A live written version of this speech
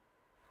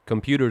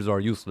Computers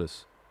are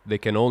useless. They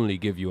can only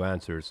give you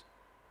answers.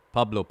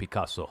 Pablo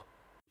Picasso.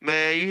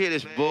 Man, you hear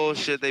this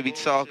bullshit they be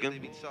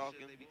talking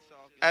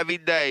every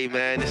day,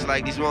 man. It's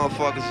like these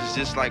motherfuckers is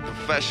just like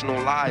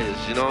professional liars,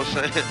 you know what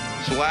I'm saying?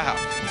 It's wild.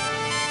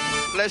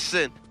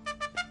 Listen.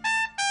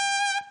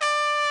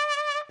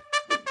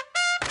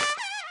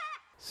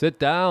 Sit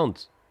down.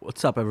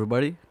 What's up,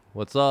 everybody?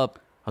 What's up?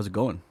 How's it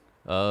going?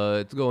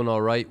 It's going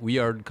all right. We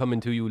are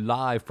coming to you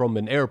live from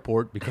an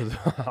airport because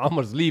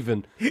Amar's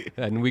leaving,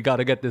 and we got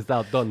to get this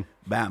out done.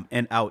 Bam,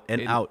 in, out,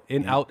 in, out.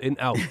 In, out, in,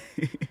 out.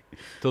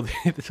 till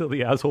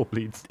the asshole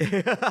bleeds.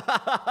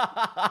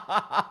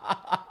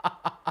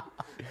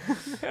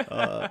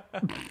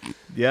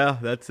 Yeah,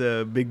 that's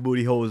Big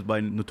Booty Hose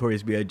by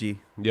Notorious B.I.G.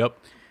 Yep.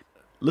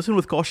 Listen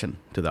with caution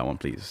to that one,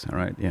 please. All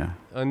right, yeah.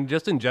 And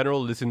just in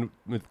general, listen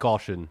with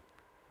caution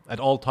at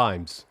all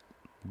times.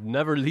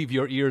 Never leave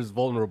your ears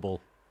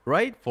vulnerable.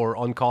 Right? For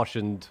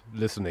uncautioned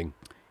listening.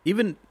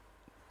 Even,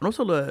 and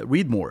also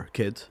read more,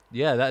 kids.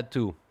 Yeah, that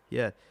too.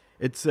 Yeah,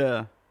 it's...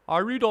 I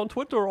read on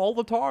Twitter all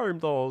the time,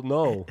 though.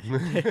 No.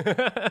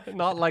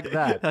 Not like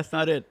that. That's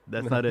not it.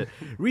 That's not it.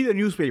 Read a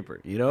newspaper,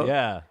 you know?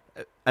 Yeah.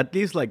 At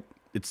least, like,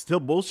 it's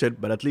still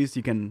bullshit, but at least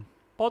you can...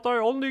 But I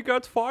only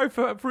get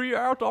 5 free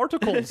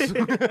articles.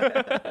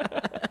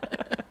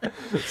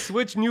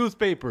 Switch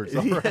newspapers,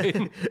 all right?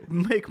 Yeah.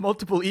 Make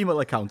multiple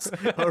email accounts,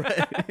 all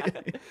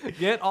right?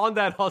 Get on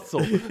that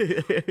hustle.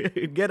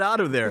 Get out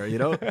of there, you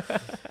know?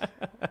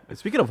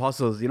 Speaking of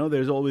hustles, you know,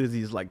 there's always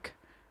these, like,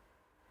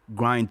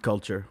 grind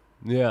culture.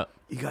 Yeah.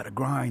 You gotta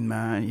grind,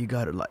 man. You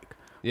gotta, like,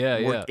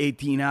 work work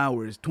 18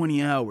 hours,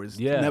 20 hours.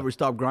 Yeah. Never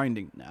stop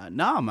grinding.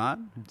 Nah,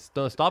 man.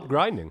 Stop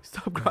grinding.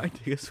 Stop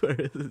grinding. I swear,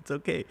 it's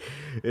okay.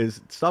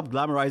 Stop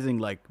glamorizing,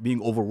 like,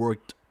 being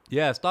overworked.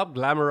 Yeah, stop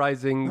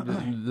glamorizing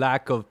the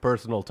lack of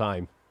personal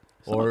time.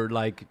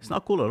 It's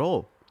not cool at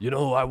all. You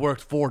know, I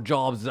worked 4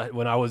 jobs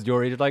when I was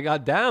your age. Like,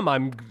 God damn,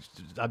 I'm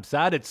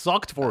sad it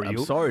sucked for you.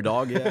 I'm sorry,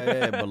 dog.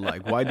 Yeah. But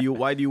like, why do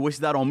you wish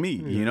that on me?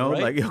 You know,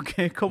 right? like,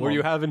 okay, come on. Were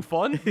you having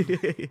fun?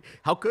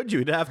 How could you?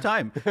 You didn't have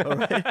time. All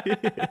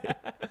right.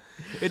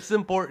 It's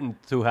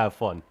important to have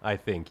fun, I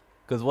think,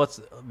 because what's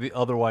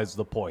otherwise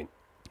the point,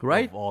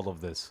 right? Of all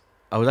of this?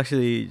 I was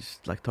actually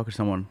just like talking to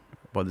someone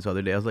about this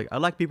other day. I was like, I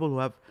like people who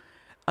have,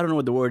 I don't know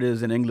what the word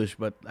is in English,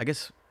 but I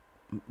guess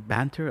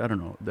banter. I don't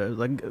know. There's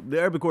like the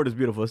Arabic word is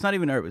beautiful. It's not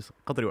even Arabic. It's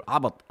Qatari word.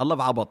 Abat. I love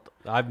abat.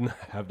 I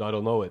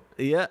don't know it.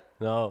 Yeah.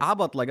 No.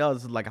 Abat like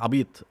us like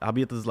abit.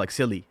 Abit is like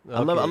silly. Okay.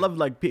 I love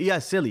like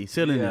silliness.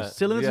 Yeah.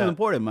 Silliness is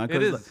important, man.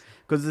 It is.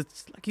 Because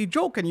it's like you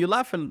joke and you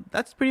laugh and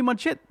that's pretty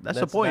much it. That's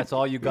the point. That's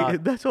all you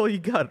got. That's all you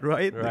got,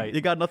 right? Right. You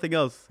got nothing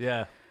else.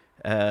 Yeah.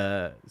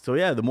 So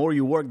yeah, the more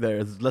you work there,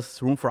 there's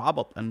less room for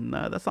abat, and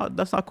that's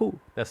not cool.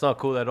 That's not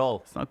cool at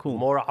all. It's not cool.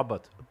 More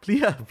abat.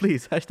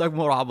 Please hashtag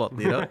more abat.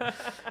 You know,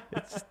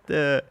 it's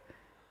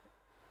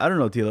I don't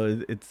know,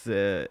 Tilo.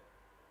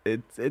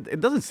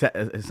 It doesn't.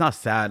 It's not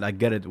sad. I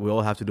get it. We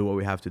all have to do what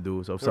we have to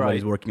do. So if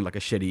somebody's working like a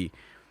shitty.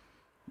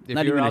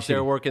 If you're out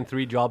there working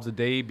 3 jobs a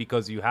day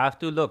because you have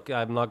to, look,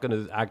 I'm not going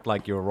to act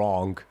like you're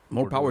wrong.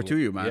 More power to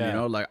you, man. Yeah. You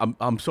know, like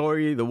I'm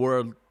sorry the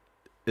world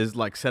is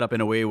like set up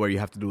in a way where you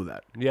have to do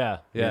that. Yeah.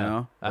 You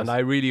know? And I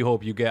really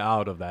hope you get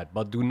out of that.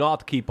 But do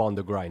not keep on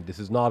the grind. This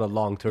is not a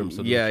long-term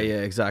solution. Yeah,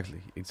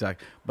 exactly.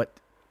 But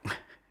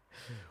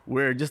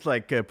we're just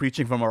like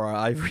preaching from our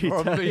ivory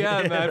tower.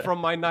 Yeah, man, from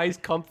my nice,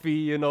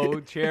 comfy,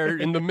 chair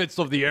in the midst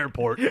of the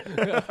airport.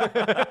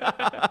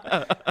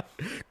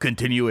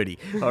 Continuity.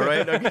 All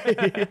right.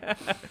 Okay.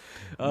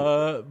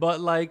 But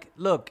like,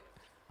 look,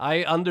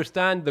 I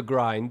understand the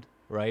grind,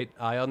 right?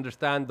 I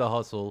understand the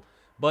hustle,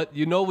 but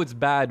it's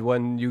bad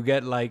when you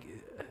get like,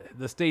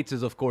 the States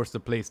is of course the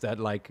place that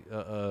like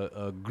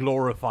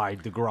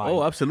glorified the grind.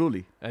 Oh,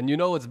 absolutely. And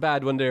it's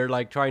bad when they're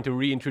like trying to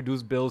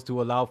reintroduce bills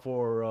to allow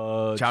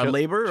for child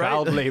labor, right?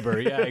 Child labor,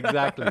 yeah,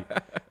 exactly.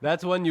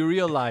 That's when you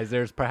realize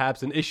there's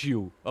perhaps an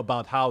issue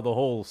about how the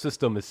whole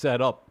system is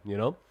set up,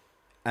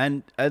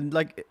 And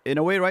like in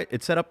a way, right?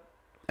 It's set up,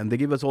 and they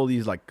give us all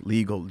these like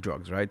legal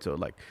drugs, right? So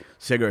like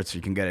cigarettes,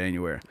 you can get it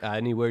anywhere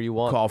you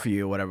want, coffee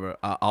or whatever,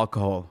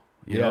 alcohol.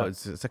 You know,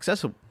 it's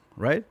accessible,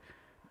 right?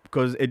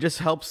 Because it just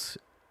helps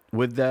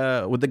with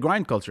the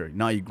grind culture.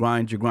 Now you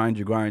grind. You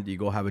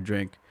go have a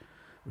drink,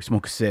 we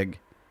smoke a cig,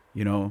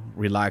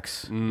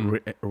 relax,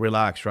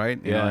 relax, right?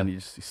 You know, and you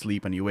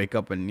sleep and you wake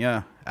up and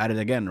at it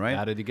again, right?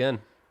 At it again.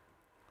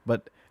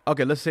 But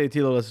okay, let's say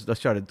Tilo, let's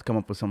try to come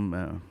up with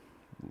some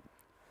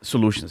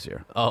solutions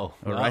here. Oh,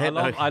 all right.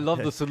 I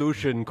love the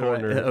solution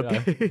corner.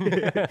 Right,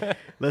 okay.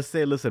 Let's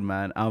say, listen,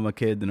 man, I'm a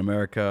kid in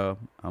America.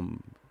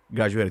 I'm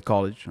graduated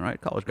college,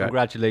 right? College grad.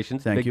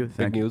 Congratulations. Thank you.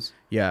 Big news.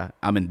 Yeah,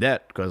 I'm in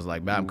debt because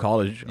like, bam,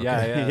 college. Okay.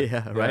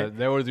 Yeah, right. Yeah,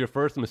 there was your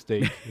first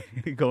mistake.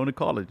 Going to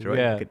college, right?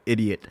 Yeah. Like an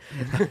idiot.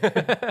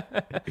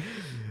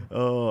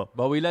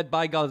 But we let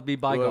bygones be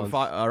bygones.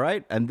 All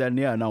right. And then,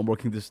 now I'm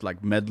working this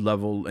like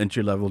mid-level,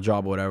 entry-level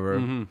job, whatever.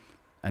 Mm-hmm.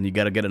 And you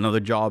got to get another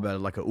job at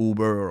like a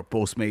Uber or a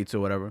Postmates or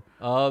whatever.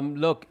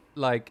 Look,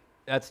 like,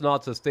 that's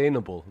not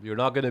sustainable. You're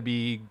not going to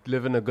be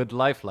living a good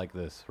life like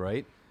this,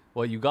 right?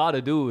 what you got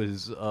to do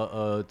is,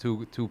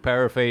 to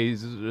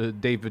paraphrase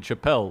David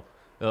Chappelle,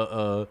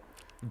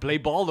 play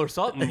ball or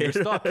something. You're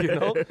stuck, you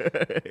know.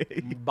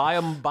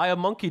 Buy a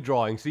monkey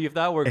drawing. See if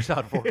that works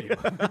out for you.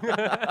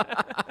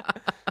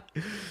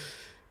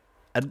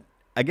 And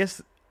I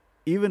guess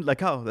even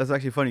like how that's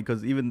actually funny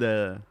because even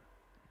the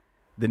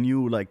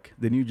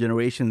new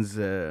generation's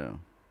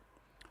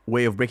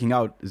way of breaking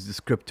out is this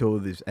crypto,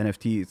 these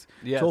NFTs.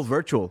 Yes. It's all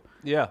virtual.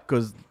 Yeah.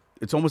 Because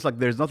it's almost like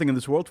there's nothing in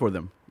this world for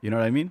them. You know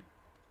what I mean?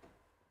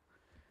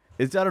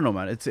 I don't know,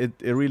 man. It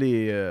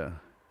really.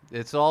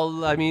 It's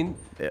all. I mean,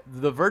 Yeah.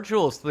 the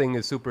virtuals thing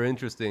is super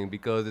interesting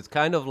because it's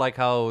kind of like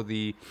how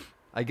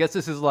I guess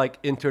this is like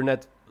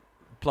internet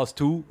plus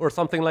 2 or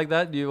something like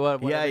that.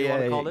 Whatever you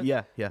want to call it.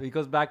 Yeah.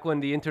 Because back when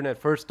the internet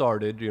first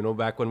started, you know,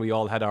 back when we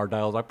all had our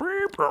dials like,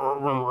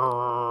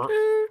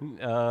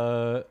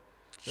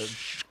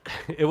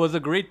 it was a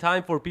great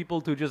time for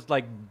people to just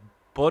like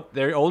put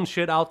their own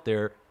shit out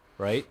there,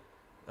 right?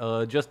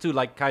 Just to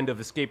like kind of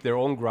escape their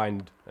own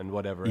grind and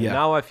whatever. Yeah. And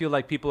now I feel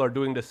like people are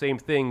doing the same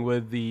thing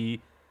with the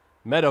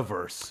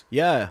Metaverse,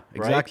 Yeah,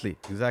 exactly.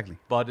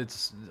 but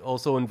it's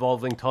also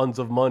involving tons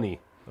of money.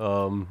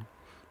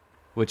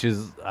 Which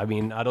is, I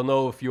mean, I don't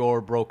know if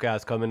your broke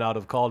ass coming out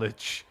of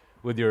college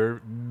with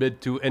your mid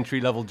to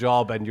entry level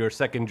job and your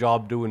second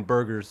job doing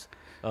burgers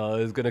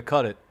is going to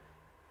cut it.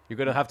 You're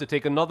going to have to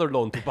take another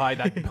loan to buy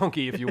that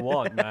monkey if you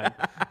want, man.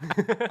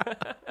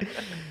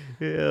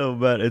 Yeah,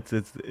 but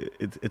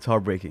it's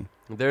heartbreaking.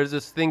 There's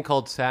this thing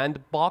called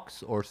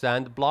Sandbox or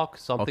Sandblock,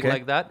 something Okay,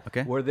 like that,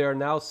 okay. where they're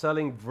now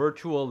selling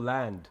virtual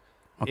land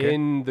Okay.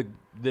 in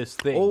this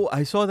thing. Oh,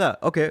 I saw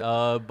that. Okay.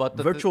 But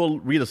Virtual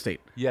real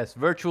estate. yes,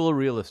 virtual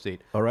real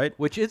estate. All right.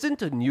 Which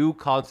isn't a new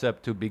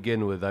concept to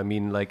begin with. I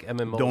mean, like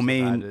MMOs have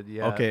Domain. had it,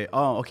 yeah. Okay.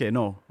 Oh, okay.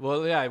 No.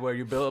 Well, yeah, where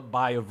you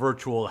buy a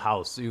virtual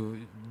house.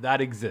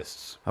 That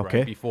exists Okay.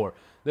 right before.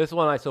 This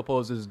one, I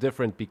suppose, is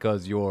different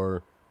because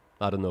you're,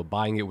 I don't know,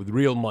 buying it with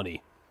real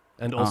money.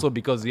 And also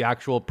because the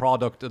actual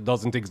product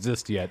doesn't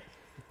exist yet.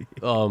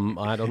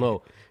 I don't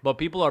know. But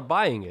people are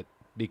buying it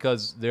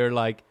because they're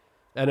like,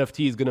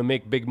 NFT is going to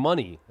make big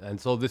money. And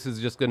so this is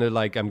just going to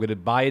like, I'm going to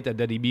buy it and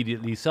then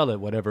immediately sell it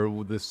whenever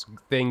this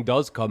thing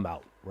does come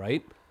out,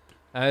 right?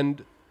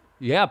 And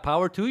yeah,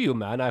 power to you,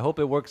 man. I hope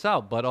it works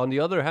out. But on the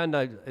other hand,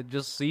 it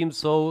just seems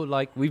so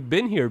like we've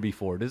been here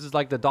before. This is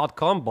like the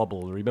 .com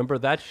bubble. Remember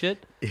that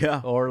shit?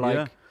 Yeah. Or like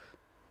yeah.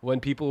 when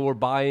people were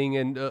buying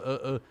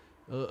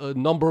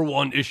number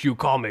one issue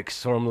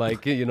comics from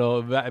like, you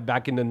know,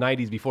 back in the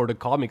 90s before the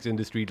comics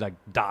industry like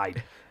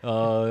died.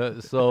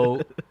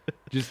 So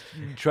just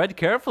tread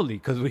carefully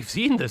because we've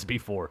seen this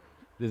before.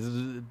 This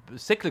is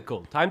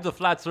cyclical. Time's a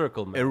flat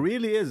circle, man. It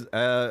really is.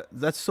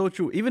 That's so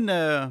true. Even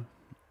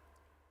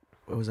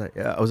what was that?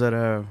 Yeah, I was at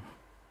a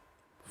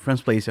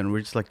friend's place and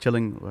we're just like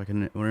chilling, like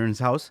we're in his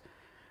house,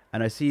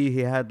 and I see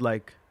he had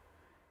like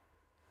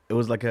it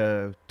was like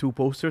two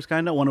posters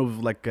kind of, one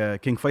of like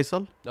King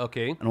Faisal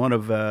Okay. and one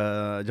of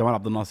Jamal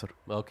Abdel Nasser.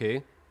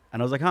 Okay.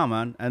 And I was like, huh,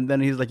 man. And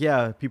then he's like,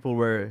 yeah, people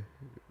were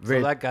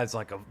very So that guy's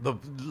like the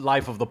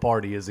life of the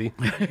party, is he?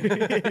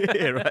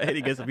 right.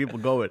 He gets the people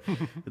going.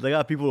 It's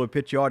like, people were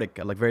patriotic,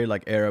 like very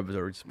like Arabs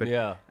or just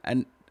Yeah.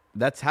 and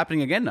that's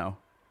happening again now.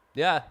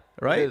 Yeah.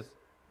 Right?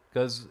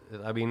 Because,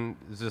 I mean,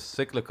 it's just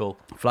cyclical.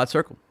 Flat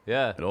circle.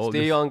 Yeah. It all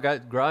Stay just-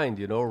 on grind,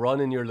 you know, run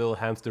in your little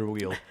hamster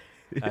wheel.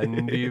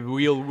 And the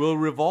wheel will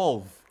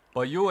revolve.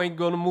 But you ain't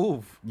going to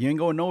move. You ain't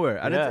going nowhere.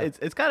 And Yeah.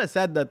 it's kind of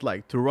sad that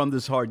like to run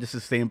this hard just to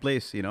stay in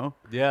place, you know?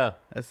 Yeah.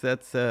 That's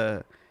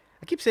I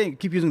keep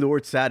using the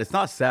word sad. It's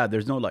not sad.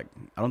 There's no like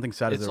I don't think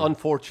sad It's is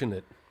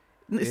unfortunate.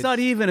 it's not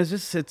even. It's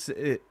just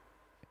I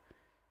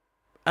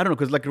don't know,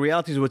 because like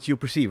reality is what you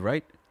perceive,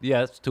 right?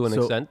 Yes, to an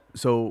extent.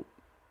 So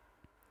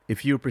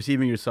if you're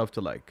perceiving yourself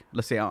to like,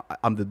 let's say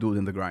I'm the dude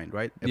in the grind,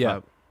 right? If Yeah.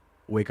 I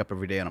wake up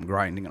every day and I'm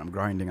grinding and I'm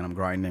grinding and I'm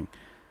grinding,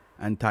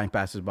 and time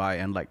passes by,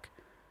 and like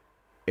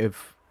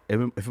if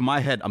in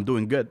my head I'm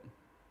doing good,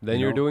 Then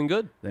you you're know, doing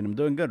good. then I'm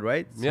doing good,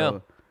 right? Yeah.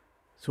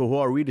 So who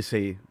are we to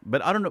say?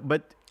 But I don't know.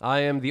 But I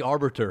am the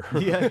arbiter.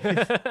 yeah,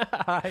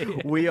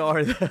 we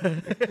are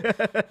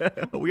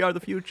we are the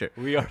future.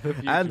 We are the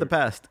future. And the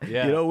past.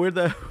 Yeah. You know, we're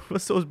the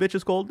what's those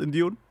bitches called in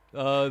Dune?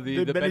 The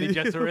Bene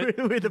Gesserit.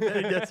 We're the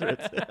Bene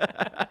Gesserits.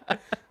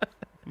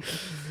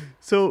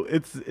 So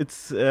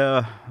it's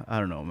I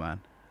don't know, man.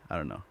 I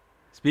don't know.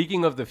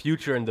 Speaking of the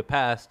future and the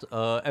past,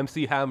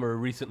 MC Hammer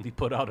recently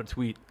put out a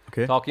tweet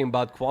Okay. talking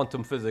about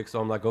quantum physics. So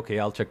I'm like, okay,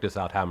 I'll check this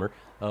out, Hammer.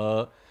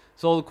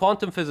 So the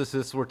quantum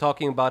physicists were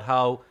talking about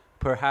how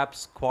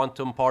perhaps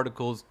quantum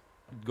particles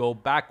go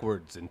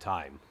backwards in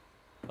time.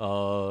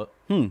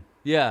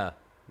 Yeah.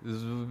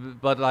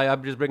 But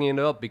I'm just bringing it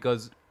up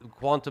because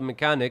quantum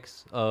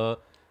mechanics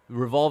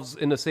revolves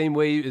in the same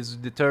way is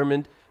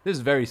determined. This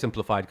is very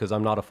simplified because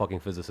I'm not a fucking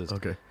physicist.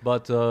 Okay.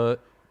 But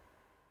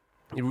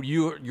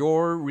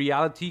your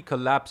reality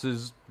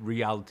collapses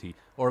reality,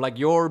 or like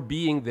your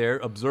being there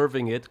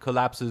observing it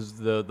collapses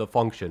the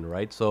function,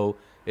 right? So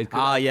it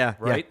Yeah.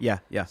 right.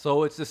 Yeah.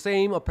 So it's the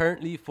same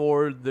apparently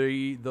for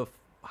the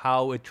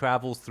how it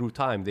travels through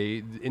time.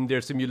 They in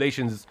their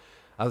simulations,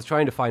 I was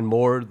trying to find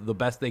more. The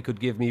best they could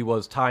give me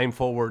was time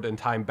forward and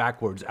time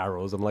backwards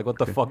arrows. I'm like, what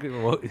the fuck?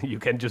 You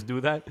can just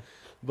do that?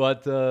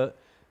 But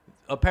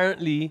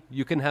apparently,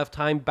 you can have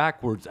time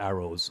backwards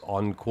arrows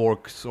on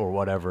quarks or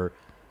whatever,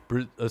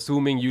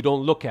 assuming you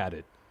don't look at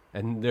it.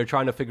 And they're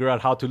trying to figure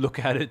out how to look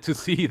at it to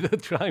see the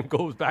time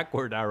goes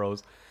backward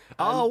arrows.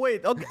 Oh,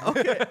 wait.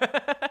 Okay.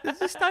 Is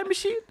this time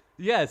machine?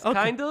 Yes,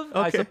 kind of,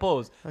 I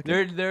suppose.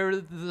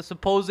 They're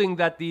supposing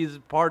that these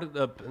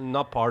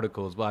not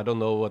particles, but I don't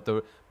know what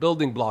the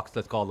building blocks,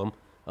 let's call them,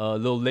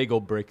 little Lego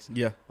bricks.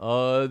 Yeah.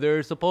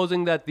 They're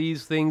supposing that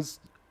these things,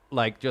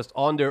 like just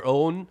on their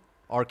own,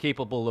 are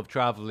capable of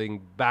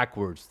traveling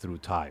backwards through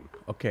time.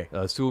 Okay.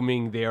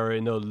 Assuming they are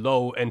in a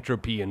low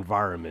entropy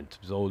environment,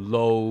 so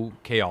low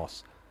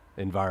chaos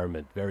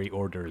environment, very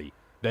orderly.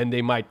 Then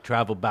they might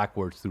travel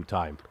backwards through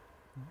time.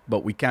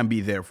 But we can't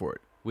be there for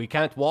it. We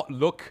can't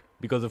look,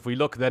 because if we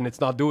look, then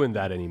it's not doing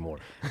that anymore.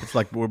 It's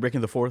like we're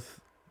breaking the fourth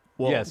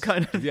wall. Yes,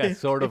 kind of. yes,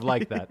 sort of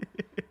like that.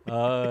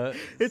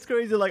 It's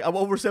crazy. Like, I'm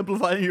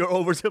oversimplifying your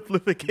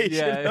oversimplification.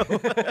 Yeah.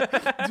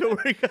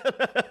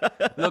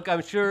 Look,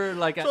 I'm sure,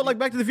 like... So, like,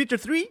 Back to the Future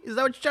 3? Is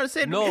that what you're trying to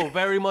say? No,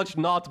 very much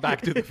not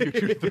Back to the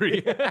Future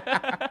 3.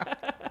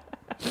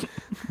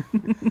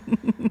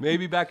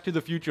 Maybe Back to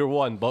the Future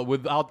 1, but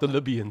without the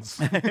Libyans.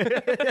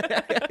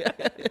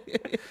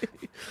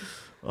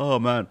 Oh,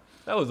 man.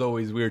 That was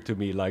always weird to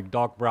me. Like,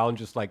 Doc Brown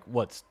just, like,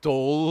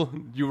 stole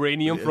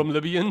uranium from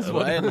Libyans?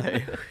 Right?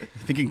 Like,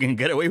 you think you can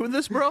get away with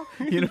this, bro?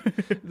 You know?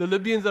 The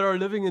Libyans that are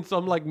living in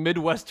some, like,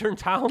 Midwestern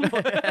town?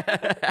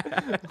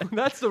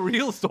 That's the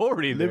real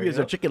story. Libyans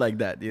are chicken like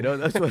that, you know?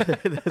 That's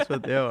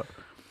what they are.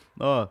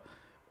 Oh,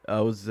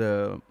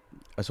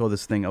 I saw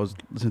this thing. I was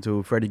listening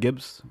to Freddie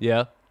Gibbs.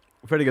 Yeah.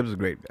 Freddie Gibbs is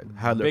great.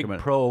 Highly Big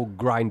recommend. pro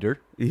grinder.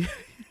 Yeah,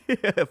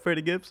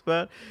 Freddie Gibbs,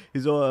 man.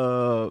 He's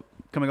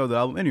coming out with the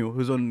album. Anyway,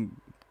 who's on,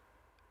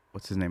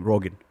 what's his name?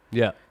 Rogan.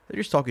 Yeah. They're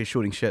just talking,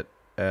 shooting shit.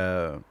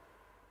 They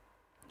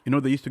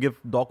used to give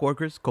dock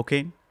workers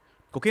cocaine.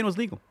 Cocaine was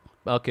legal.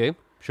 Okay,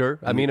 sure.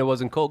 I mean, it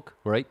wasn't Coke,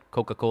 right?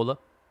 Coca-Cola.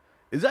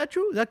 Is that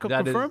true? Is that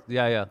confirmed?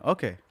 Yeah.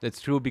 Okay.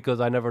 It's true because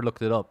I never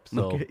looked it up.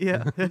 So Okay,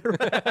 yeah.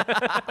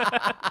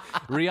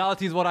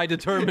 reality is what I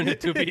determine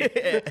it to be.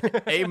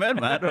 Amen,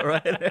 man. All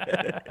right.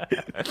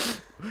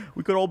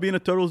 We could all be in a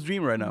turtle's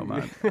dream right now,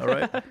 man. All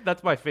right.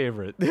 That's my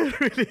favorite. It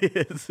really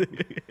is.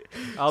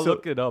 I'll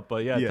look it up,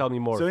 but yeah, tell me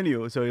more. So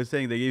anyway, so you're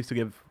saying they used to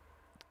give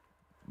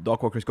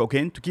dock workers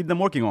cocaine to keep them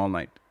working all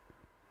night.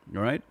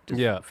 All right?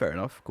 Yeah. Fair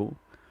enough. Cool.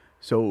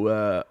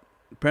 So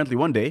apparently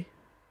one day,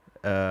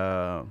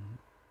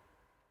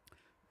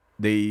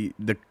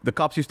 the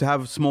cops used to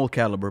have small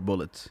caliber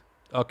bullets.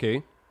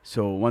 Okay.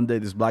 So one day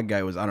this black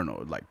guy was, I don't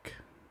know, like,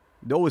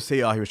 they always say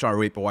he was trying to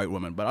rape a white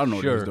woman, but I don't know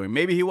what he was doing.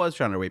 Maybe he was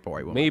trying to rape a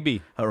white woman.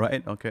 Maybe. All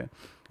right, okay.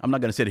 I'm not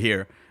going to sit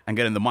here and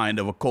get in the mind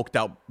of a coked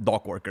out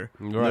dock worker.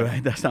 Right. All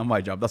right? That's not my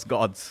job. That's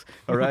God's.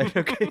 All right,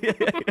 okay.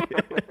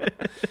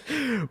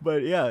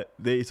 But yeah,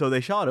 they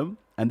shot him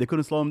and they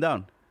couldn't slow him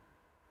down.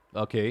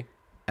 Okay.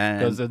 And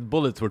Because the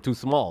bullets were too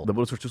small. the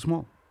bullets were too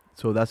small.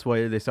 So that's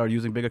why they started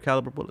using bigger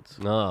caliber bullets.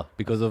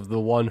 Because of the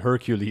one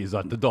Hercules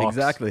at the docks.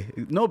 Exactly.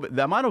 No, but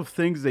the amount of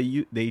things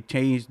they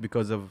changed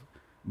because of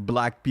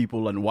black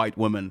people and white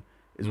women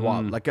is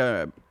wild.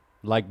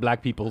 Like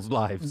black people's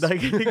lives.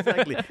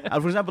 Exactly.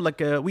 And for example, like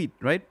weed,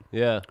 right?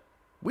 Yeah.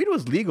 Weed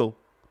was legal.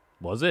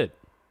 Was it?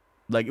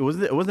 Like it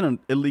wasn't an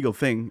illegal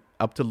thing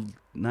up till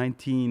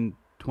 1920s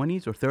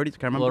or 30s. I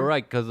can't remember. Well,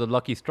 right, because the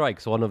Lucky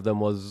Strikes, one of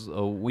them was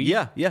weed.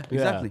 Yeah,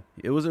 exactly.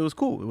 It was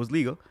cool. It was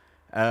legal.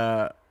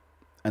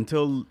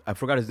 Until I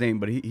forgot his name,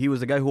 but he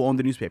was the guy who owned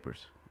the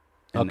newspapers.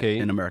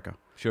 In America.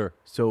 Sure.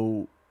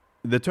 So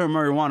the term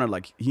marijuana,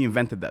 like he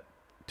invented that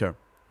term.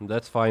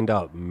 Let's find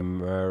out.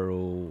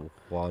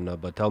 Marijuana,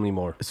 but tell me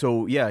more.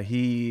 So yeah,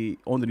 he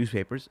owned the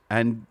newspapers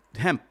and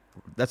hemp.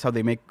 That's how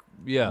they make.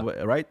 Yeah.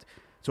 Right.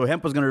 So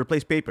hemp was going to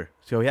replace paper.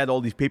 So he had all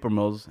these paper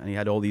mills and he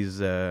had all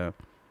these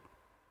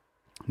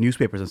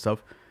newspapers and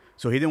stuff.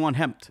 So he didn't want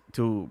hemp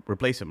to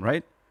replace him,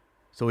 right?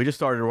 So he just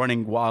started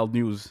running wild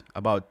news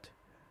about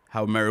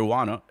how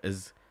marijuana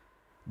is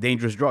a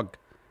dangerous drug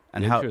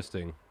and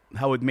Interesting.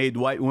 how it made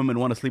white women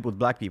want to sleep with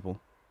black people.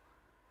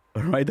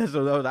 Right? That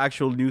was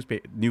actual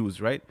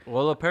news, right?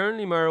 Well,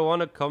 apparently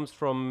marijuana comes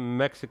from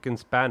Mexican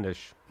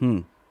Spanish.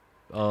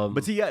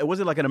 But see, yeah, it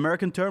wasn't like an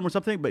American term or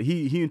something, but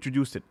he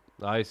introduced it.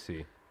 I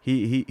see.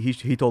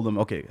 He told them,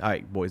 okay, all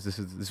right, boys, this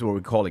is what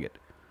we're calling it.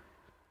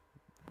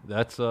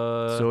 That's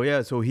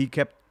So he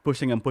kept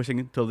pushing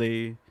until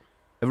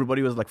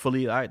everybody was like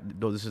fully, all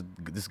right, no,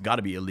 this got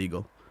to be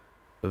illegal.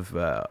 If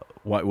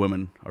white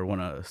women or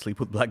want to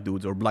sleep with black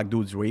dudes or black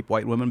dudes rape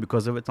white women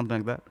because of it, something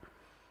like that.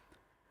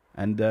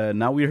 And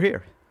now we're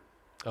here.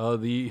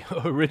 The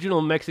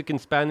original Mexican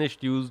Spanish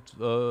used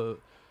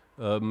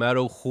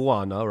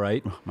marijuana,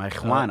 right?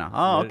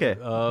 Marijuana. Okay.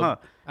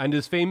 And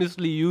is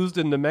famously used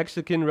in the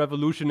Mexican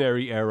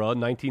Revolutionary era,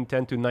 1910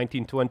 to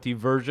 1920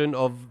 version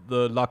of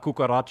the La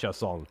Cucaracha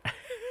song.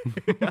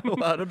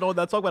 I don't know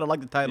that song, but I like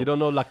the title. You don't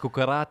know La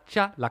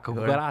Cucaracha? La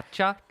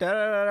Cucaracha?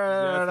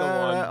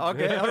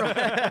 Okay, all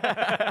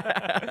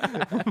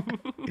right.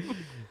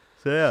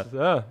 So yeah,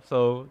 Yeah,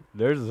 so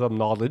there's some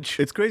knowledge.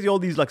 it's crazy. All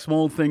these like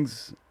small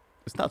things.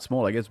 It's not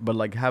small, I guess, but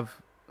like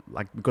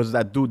because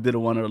that dude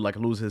didn't want to like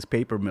lose his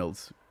paper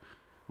mills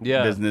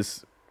Yeah,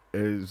 business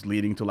is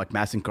leading to like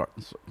mass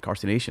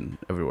incarceration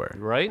everywhere.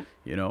 right?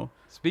 You know.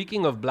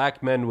 Speaking of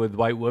black men with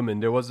white women,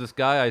 there was this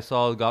guy I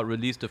saw got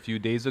released a few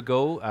days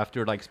ago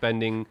after like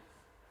spending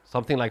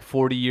something like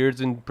 40 years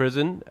in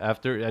prison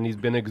and he's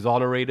been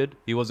exonerated.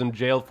 He was in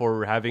jail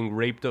for having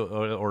raped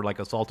or like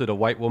assaulted a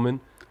white woman.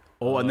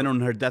 Oh, and then on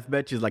her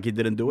deathbed, she's like, he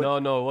didn't do it?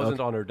 No, it wasn't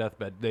on her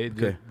deathbed.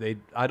 They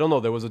I don't know,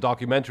 there was a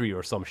documentary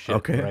or some shit,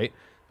 Okay. right?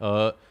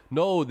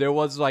 No, there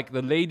was like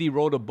the lady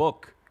wrote a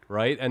book,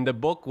 right? And the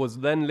book was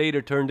then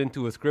later turned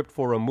into a script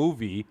for a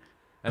movie.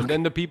 And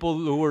then the people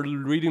who were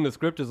reading the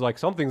script is like,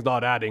 something's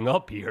not adding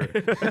up here.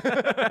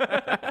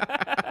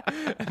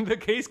 And the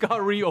case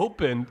got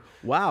reopened.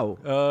 Wow.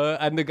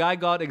 And the guy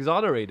got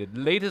exonerated.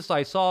 The latest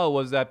I saw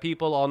was that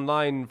people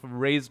online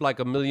raised like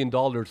 $1 million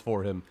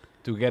for him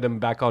to get him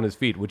back on his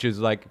feet, which is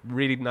like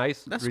really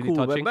nice. That's really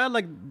cool, touching. man.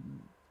 Like,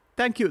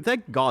 thank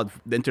God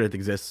the internet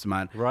exists,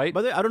 man. Right.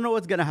 But I don't know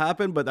what's gonna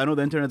happen, but I know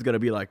the internet's gonna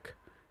be like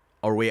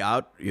our way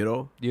out. You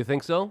know. Do you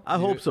think so? I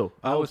hope so.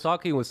 I was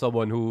talking with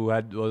someone who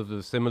was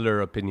a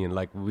similar opinion,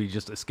 like we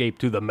just escaped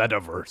to the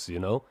metaverse, you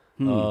know?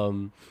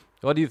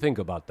 What do you think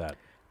about that?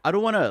 I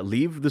don't want to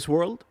leave this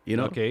world, you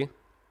know. Okay.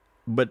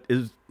 But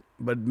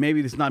maybe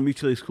it's not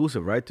mutually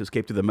exclusive, right? To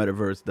escape to the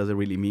metaverse doesn't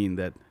really mean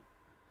that.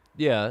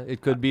 Yeah,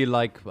 it could be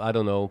like, I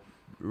don't know,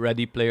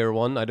 Ready Player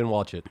One. I didn't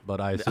watch it, but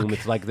I assume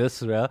it's like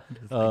this, yeah?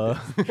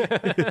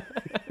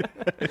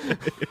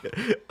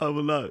 I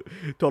will not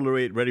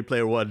tolerate Ready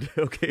Player One.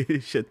 Okay,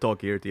 shit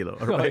talk here, Tilo.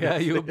 All Oh, right. yeah,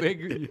 you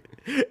big...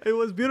 It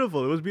was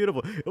beautiful. It was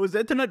beautiful. It was the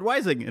internet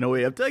rising in a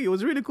way. I'm telling you, it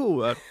was really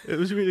cool, man. It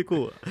was really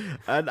cool.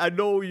 And I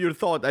know your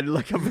thought, and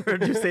like I've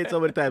heard you say it so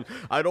many times.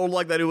 I don't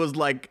like that it was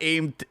like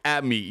aimed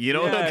at me. You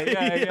know? Yeah,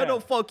 Okay? yeah. No,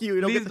 fuck you.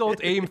 You Please don't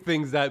aim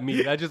things at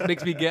me. That just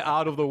makes me get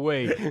out of the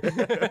way.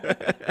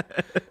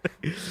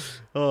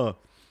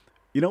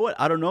 You know what?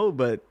 I don't know,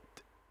 but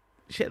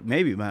shit,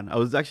 maybe, man. I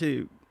was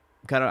actually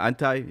kind of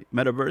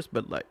anti-metaverse,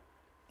 but like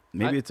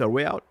maybe it's our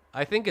way out.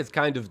 I think it's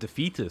kind of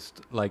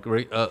defeatist, like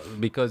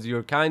because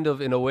you're kind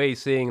of in a way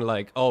saying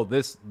like, oh,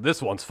 this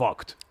one's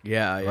fucked.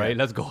 Yeah. Right,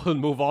 let's go and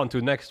move on to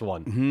next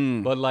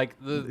one. But like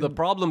the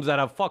problems that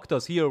have fucked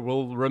us here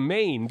will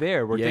remain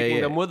there. We're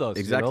taking them with us.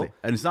 Exactly. You know?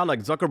 And it's not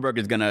like Zuckerberg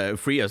is gonna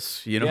free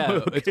us. You know. Yeah,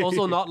 Okay. it's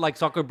also not like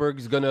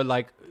Zuckerberg's gonna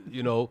like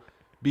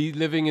be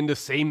living in the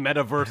same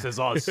metaverse as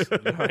us,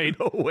 right?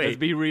 No way. Let's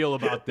be real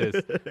about this.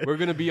 We're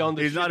gonna be on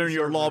the. He's not in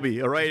your server.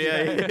 lobby, all right?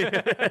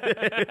 Yeah.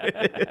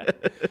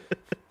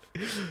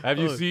 Have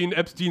you seen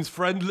Epstein's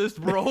friend list,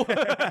 bro?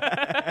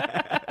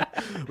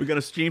 We're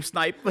gonna stream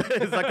snipe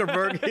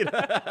Zuckerberg. You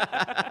know?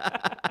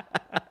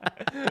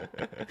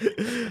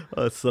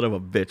 Oh, son of a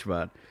bitch,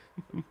 man.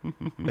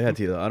 Yeah,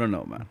 Tito, I don't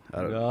know, man.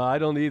 No, I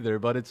don't either.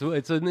 But it's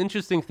an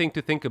interesting thing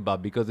to think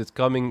about because it's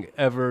coming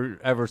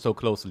ever so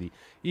closely.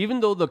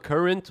 Even though the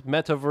current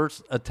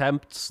metaverse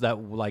attempts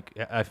that like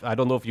I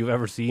don't know if you've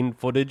ever seen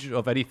footage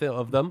of anything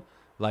of them,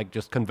 like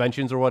just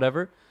conventions or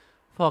whatever,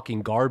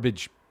 fucking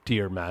garbage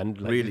tier, man.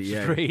 Like, Really, it's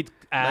yeah. straight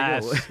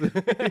ass.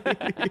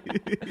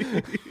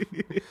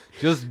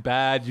 Just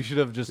bad. You should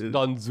have just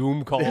done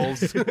Zoom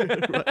calls.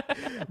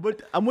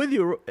 But I'm with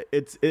you.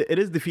 It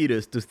is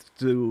defeatist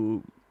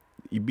to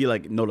you be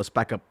like, no, let's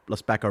pack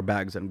our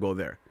bags and go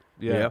there.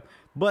 Yeah.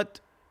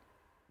 But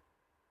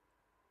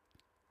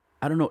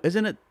I don't know,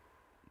 isn't it?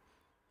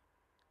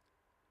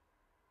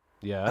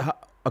 Yeah.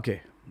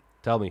 Okay.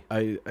 Tell me.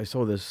 I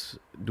saw this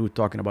dude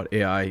talking about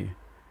AI,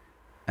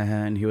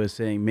 and he was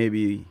saying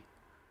maybe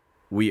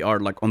we are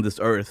like on this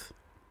earth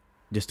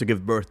just to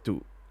give birth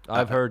to.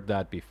 I've heard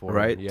that before.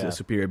 Right? Yeah. To a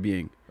superior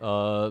being.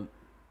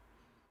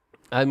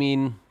 I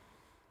mean,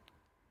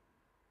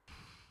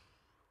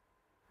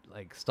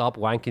 like, stop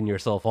wanking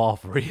yourself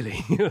off,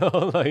 really. You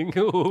know, like,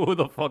 who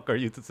the fuck are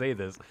you to say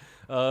this?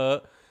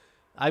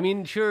 I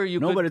mean, sure, you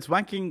No, could... but it's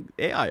wanking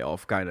AI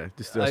off, kind of,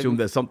 just to assume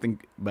there's something,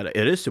 but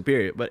it is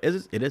superior. But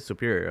it is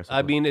superior.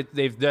 I mean,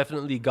 they've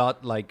definitely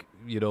got, like,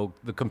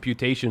 the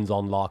computations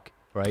on lock,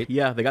 right?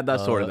 Yeah, they got that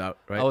sorted out,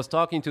 right? I was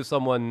talking to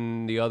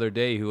someone the other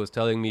day who was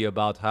telling me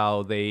about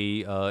how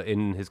they,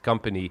 in his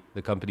company,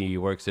 the company he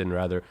works in,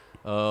 rather,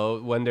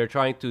 when they're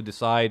trying to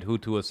decide who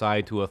to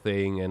assign to a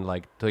thing and,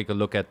 like, take a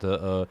look at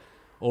the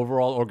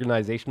overall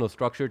organizational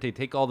structure, they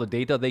take all the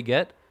data they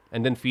get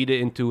and then feed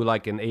it into,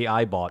 like, an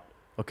AI bot.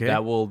 Okay.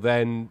 That will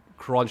then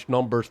crunch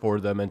numbers for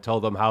them and tell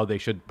them how they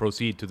should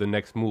proceed to the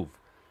next move.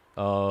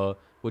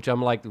 Which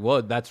I'm like,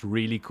 well, that's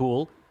really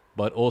cool.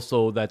 But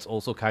also, that's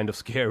also kind of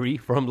scary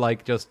from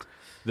like just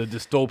the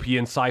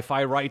dystopian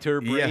sci-fi writer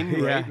brain,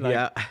 right? Like,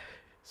 yeah.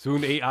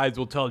 Soon AIs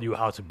will tell you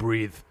how to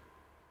breathe.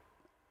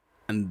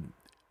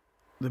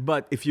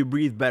 But if you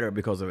breathe better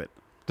because of it.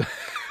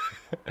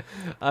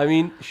 I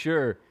mean,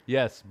 sure,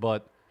 yes,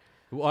 but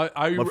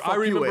I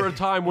remember a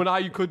time when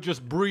I could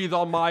just breathe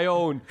on my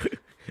own.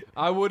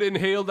 I would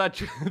inhale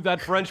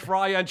that French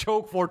fry and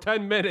choke for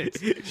 10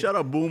 minutes. Shut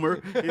up,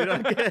 boomer. You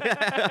know?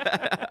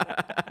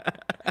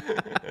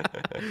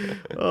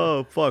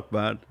 Oh, fuck,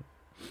 man.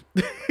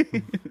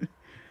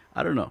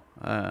 I don't know.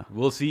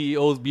 Will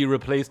CEOs be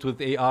replaced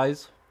with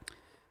AIs?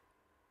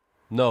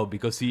 No,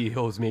 because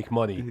CEOs make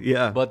money.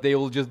 Yeah. But they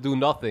will just do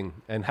nothing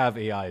and have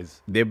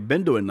AIs. They've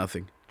been doing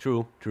nothing.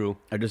 True.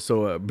 I just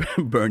saw a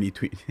Bernie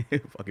tweet.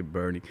 Fucking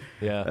Bernie.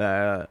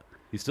 Yeah.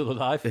 He's still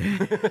alive?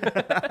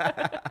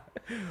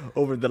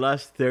 Over the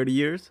last 30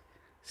 years,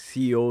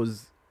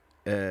 CEOs'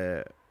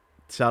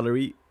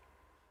 salary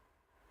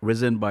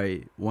risen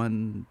by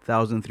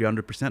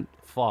 1,300%.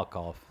 Fuck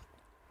off.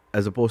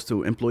 As opposed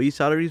to employee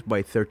salaries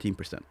by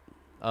 13%.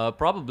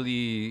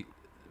 Probably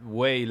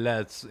way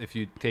less if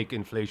you take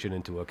inflation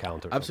into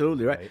account.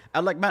 Absolutely, right?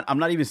 And like, man, I'm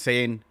not even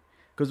saying,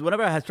 because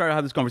whenever I try to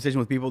have this conversation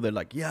with people, they're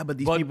like, yeah, but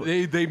these people,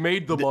 they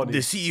made the money.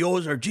 The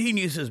CEOs are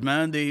geniuses,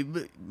 man.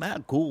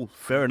 Man, cool,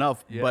 fair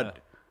enough. Yeah. But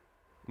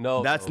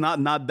no, that's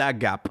not that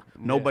gap.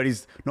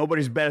 Nobody's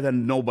better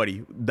than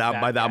nobody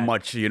by that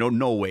much. You know,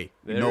 no way.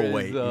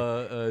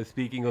 Way.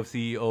 Speaking of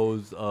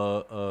CEOs,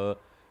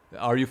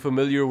 are you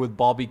familiar with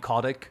Bobby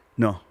Kotick?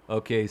 No.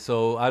 Okay,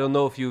 so I don't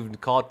know if you've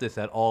caught this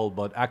at all,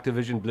 but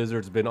Activision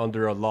Blizzard's been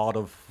under a lot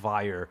of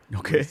fire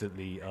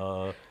recently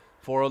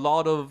for a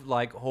lot of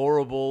like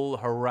horrible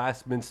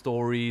harassment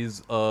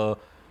stories,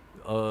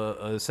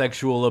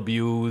 sexual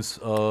abuse.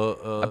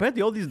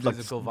 Apparently, all these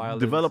physical like violence.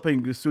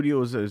 Developing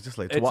studios is just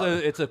like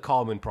it's a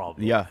common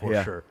problem.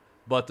 For sure.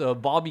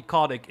 But Bobby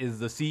Kotick is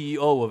the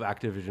CEO of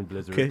Activision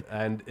Blizzard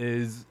and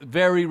is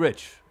very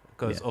rich.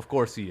 Because of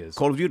course he is.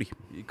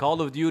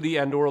 Call of Duty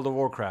and World of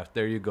Warcraft.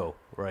 There you go,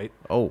 right?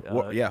 Oh,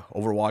 yeah,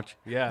 Overwatch.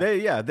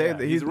 Yeah.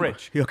 He's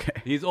rich.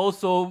 Okay. He's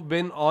also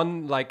been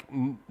on, like,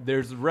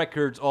 there's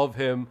records of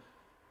him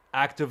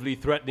actively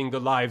threatening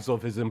the lives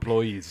of his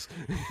employees.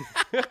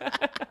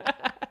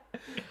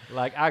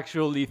 Like,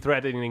 actually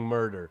threatening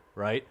murder,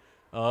 right?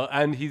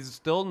 And he's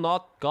still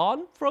not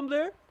gone from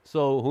there.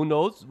 So who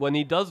knows? When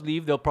he does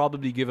leave, they'll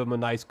probably give him a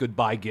nice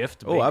goodbye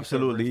gift. Oh,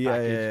 absolutely.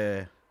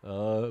 Yeah.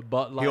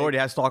 But like, he already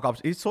has stock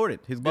options. He's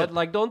sorted. He's good. But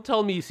like, don't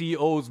tell me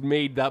CEOs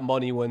made that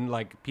money when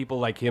like people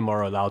like him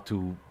are allowed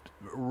to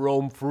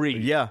roam free.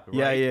 Yeah,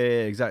 right?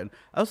 yeah, exactly.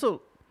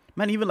 Also,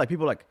 man, even like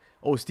people like,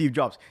 oh, Steve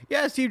Jobs.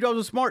 Yeah, Steve Jobs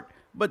was smart,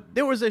 but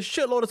there was a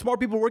shitload of smart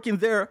people working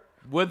there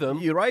with him.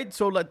 You right?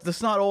 So like,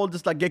 let's not all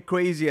just like get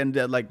crazy and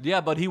like. Yeah,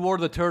 but he wore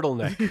the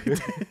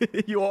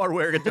turtleneck. You are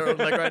wearing a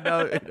turtleneck right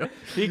now. You know?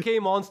 He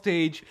came on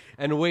stage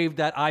and waved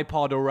that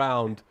iPod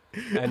around.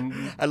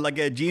 And like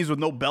jeans with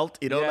no belt,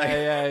 you know.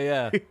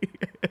 Yeah.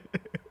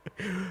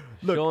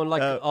 Look, showing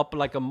like up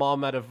like a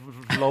mom at a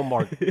flow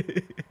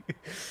market.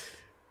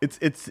 It's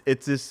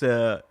this.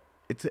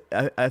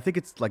 I think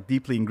it's like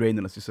deeply ingrained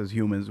in us just as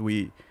humans.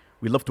 We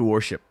love to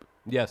worship.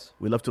 Yes.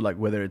 We love to like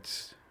whether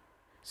it's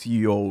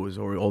CEOs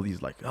or all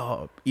these like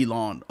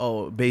Elon,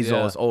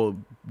 Bezos,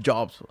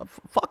 Jobs.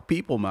 Fuck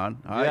people, man.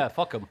 Yeah,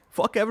 fuck them.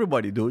 Fuck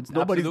everybody, dudes.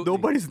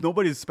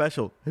 Nobody's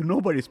special.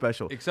 Nobody's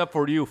special. Except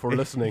for you for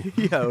listening.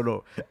 Yeah,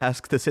 no.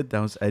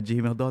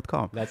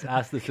 AskTheSitDowns@gmail.com. That's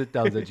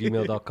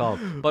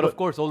AskTheSitDowns@gmail.com. But of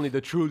course, only the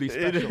truly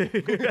special can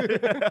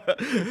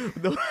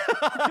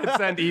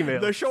send emails.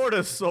 The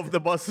shortest of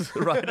the bus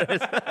riders.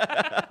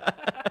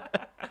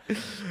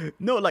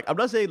 No, like I'm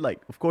not saying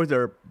like, of course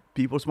there are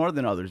people smarter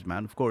than others,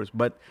 man. Of course,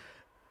 but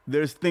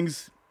there's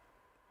things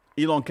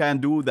Elon can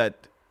do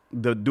that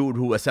the dude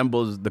who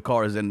assembles the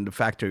cars in the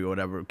factory or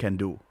whatever can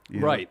do.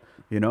 Right.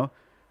 You know?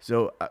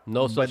 So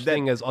no such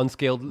thing as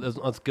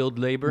unskilled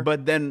labor.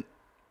 But then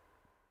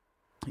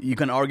you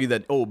can argue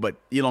that but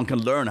Elon can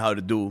learn how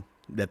to do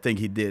that thing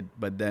he did,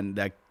 but then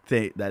that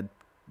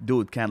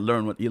dude can't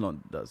learn what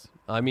Elon does.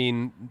 I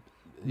mean,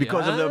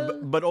 because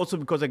but also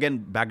because again,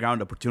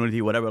 background,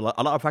 opportunity, whatever. A lot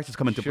of factors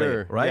come into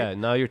play, right? Yeah.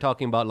 Now you're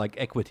talking about like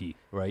equity,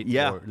 right?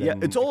 Yeah.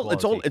 It's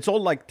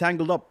all like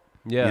tangled up.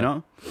 Yeah. You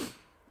know,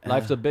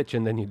 life's a bitch,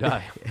 and then you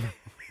die.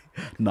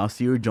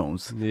 Nasir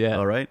Jones. Yeah.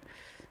 All right.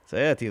 So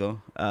yeah,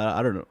 Tilo.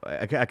 I don't know.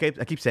 I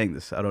keep saying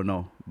this. I don't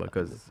know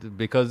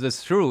because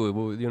it's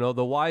true. You know,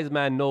 the wise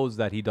man knows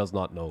that he does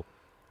not know.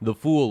 The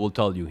fool will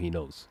tell you he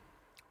knows.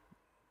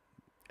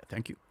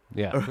 Thank you.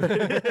 Yeah.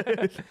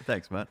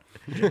 Thanks, man.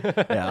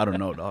 Yeah, I don't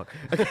know, dog.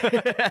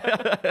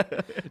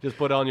 Just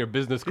put on your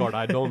business card.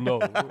 I don't know.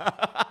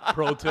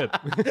 Pro tip.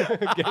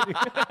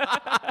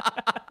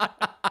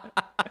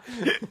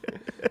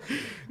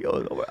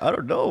 Yo, I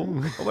don't know.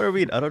 What do I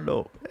mean? I don't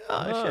know.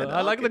 Shit,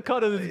 I like the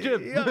cut of this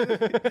gym.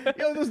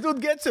 Yo, this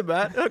dude gets it,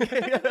 man.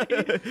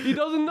 Okay. He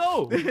doesn't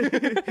know.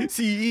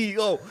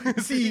 CEO.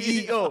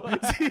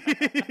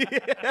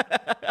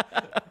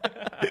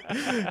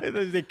 And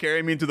then they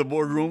carry me into the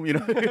boardroom, you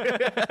know.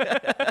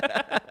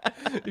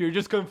 You're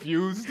just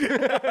confused.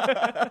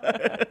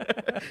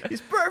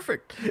 He's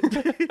perfect.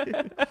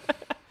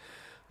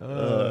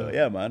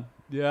 Yeah, man.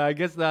 Yeah, I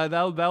guess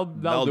that'll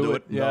do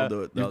it. Yeah. That'll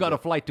do it. You've got a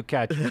flight to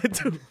catch.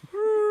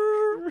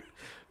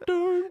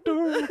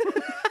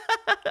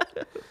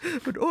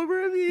 Would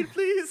Omar Amin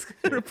please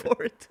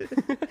report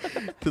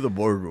to the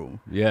boardroom?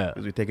 Yeah.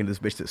 Because we're taking this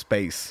bitch to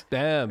space.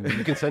 Damn,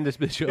 you can send this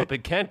bitch up.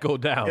 It can't go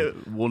down.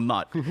 It will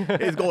not.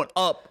 It's going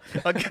up.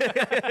 Okay.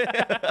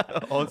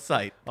 On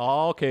site.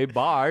 Okay,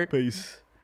 bye. Peace.